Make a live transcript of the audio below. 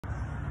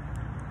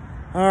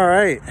All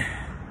right.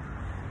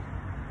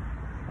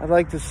 I'd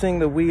like to sing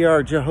the We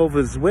Are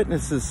Jehovah's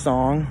Witnesses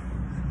song.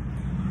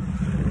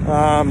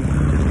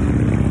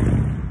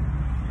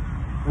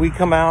 We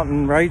come out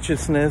in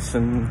righteousness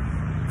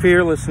and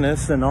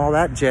fearlessness and all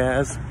that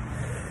jazz.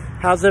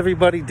 How's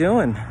everybody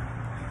doing?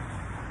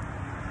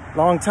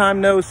 Long time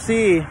no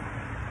see.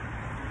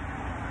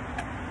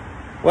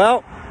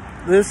 Well,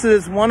 this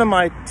is one of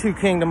my two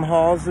kingdom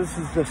halls. This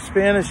is the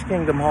Spanish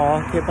Kingdom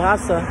Hall, Que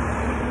Pasa,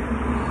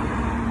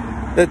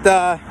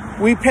 that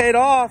we paid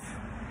off,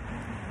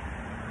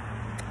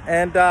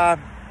 and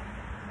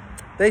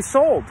they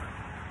sold.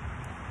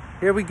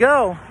 Here we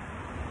go.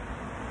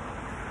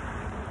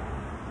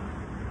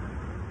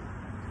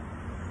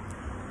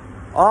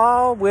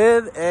 All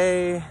with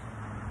a,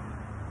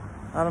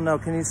 I don't know,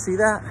 can you see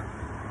that?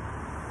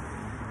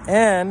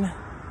 And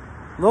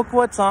look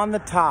what's on the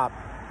top.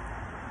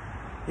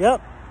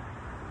 Yep.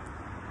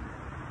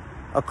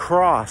 A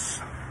cross.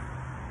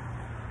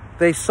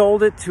 They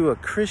sold it to a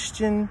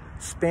Christian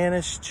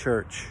Spanish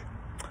church.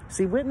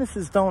 See,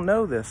 witnesses don't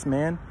know this,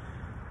 man.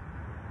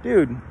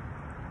 Dude,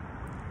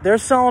 they're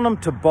selling them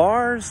to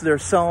bars. They're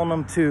selling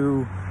them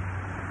to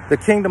the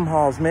kingdom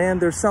halls, man.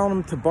 They're selling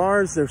them to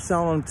bars. They're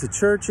selling them to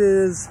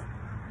churches.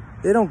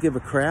 They don't give a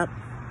crap.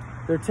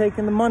 They're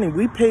taking the money.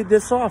 We paid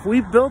this off.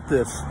 We built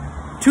this.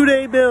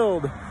 2-day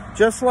build.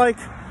 Just like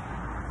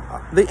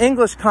the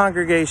English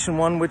congregation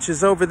one, which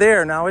is over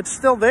there. Now, it's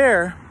still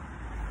there.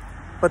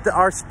 But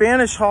our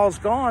Spanish hall's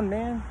gone,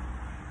 man.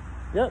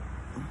 Yep.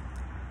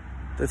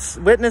 The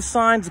witness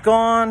sign's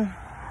gone.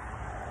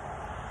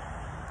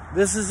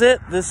 This is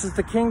it. This is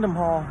the Kingdom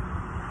Hall.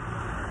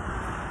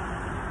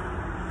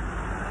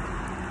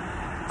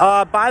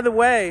 By the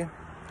way,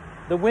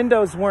 the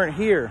windows weren't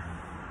here.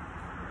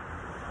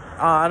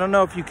 I don't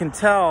know if you can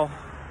tell.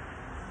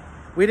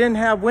 We didn't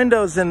have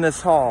windows in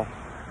this hall.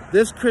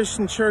 This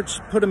Christian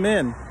church put them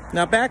in.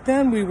 Now, back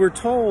then we were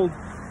told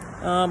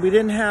we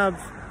didn't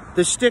have,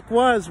 the shtick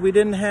was we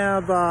didn't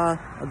have,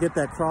 I'll get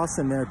that cross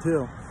in there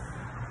too.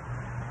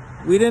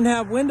 We didn't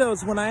have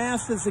windows when I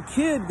asked as a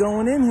kid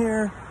going in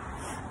here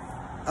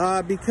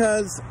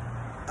because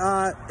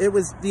it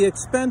was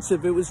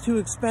it was too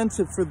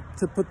expensive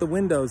to put the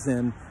windows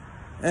in.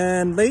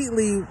 And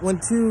lately, when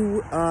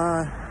two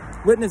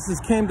witnesses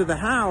came to the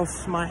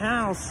house, my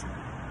house,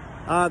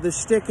 the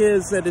shtick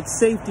is that it's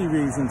safety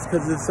reasons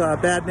because it's a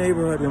bad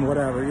neighborhood and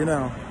whatever, you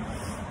know.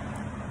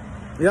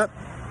 Yep.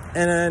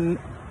 And then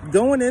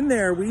going in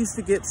there, we used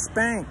to get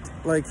spanked,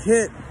 like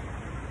hit.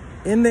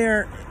 In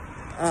there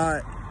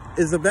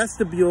is a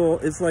vestibule.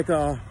 It's like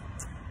a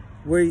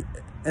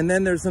and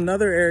then there's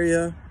another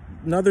area,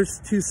 another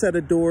two set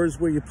of doors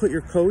where you put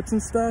your coats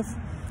and stuff,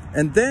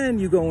 and then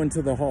you go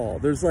into the hall.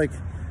 There's like,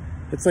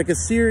 it's like a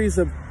series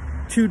of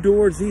 2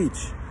 doors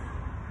each,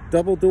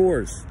 double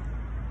doors.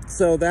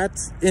 So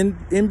that's in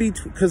between,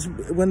 because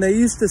when they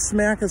used to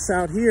smack us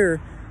out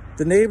here,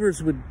 the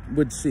neighbors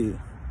would see.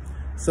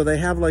 So they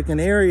have like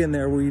an area in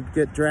there where you'd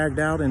get dragged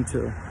out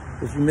into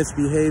if you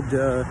misbehaved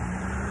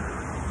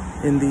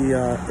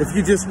if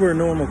you just were a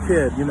normal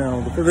kid, you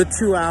know, for the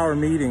 2-hour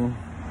meeting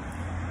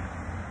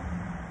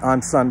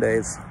on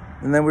Sundays.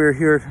 And then we were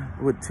here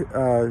with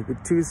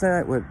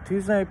Tuesday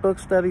night book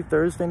study,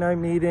 Thursday night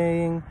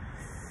meeting,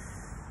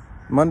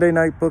 Monday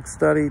night book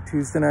study,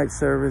 Tuesday night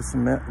service.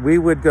 And we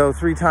would go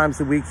 3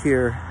 times a week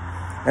here.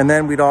 And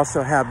then we'd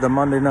also have the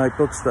Monday night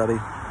book study.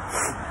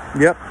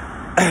 Yep.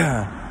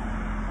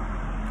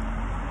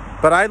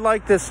 But I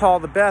like this hall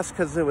the best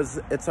because it was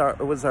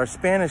our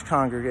Spanish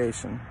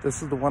congregation.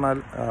 This is the one I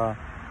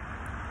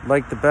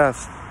like the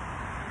best.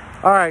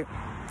 All right.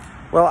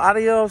 Well,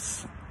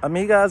 adios,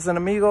 amigas and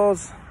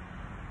amigos,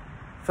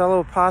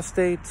 fellow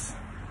apostates.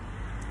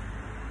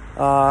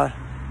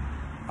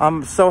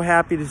 I'm so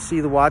happy to see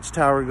the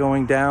Watchtower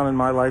going down in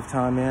my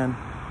lifetime, man.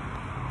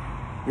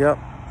 Yep,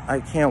 I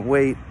can't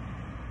wait.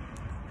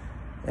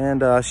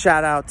 And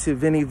shout out to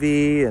Vinny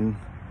V and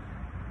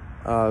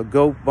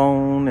Goat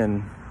Bone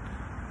and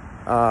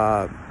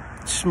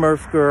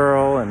Smurf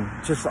Girl and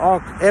just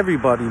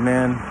everybody,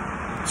 man.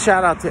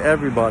 Shout out to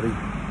everybody.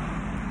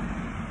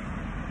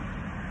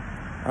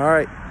 All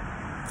right.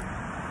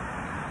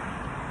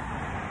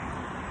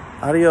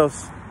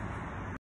 Adios.